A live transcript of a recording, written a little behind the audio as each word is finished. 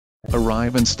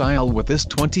Arrive in style with this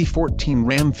 2014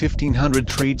 Ram 1500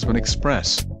 Tradesman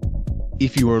Express.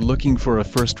 If you are looking for a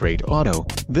first-rate auto,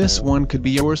 this one could be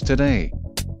yours today.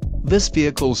 This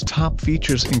vehicle's top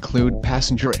features include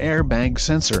passenger airbag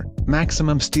sensor,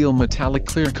 maximum steel metallic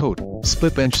clear coat,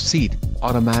 split bench seat,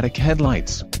 automatic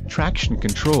headlights, traction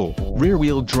control,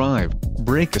 rear-wheel drive,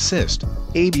 brake assist,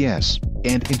 ABS,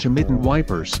 and intermittent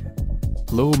wipers.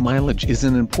 Low mileage is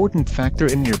an important factor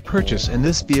in your purchase, and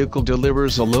this vehicle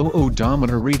delivers a low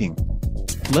odometer reading.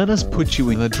 Let us put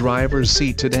you in the driver's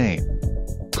seat today.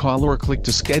 Call or click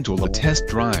to schedule a test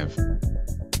drive.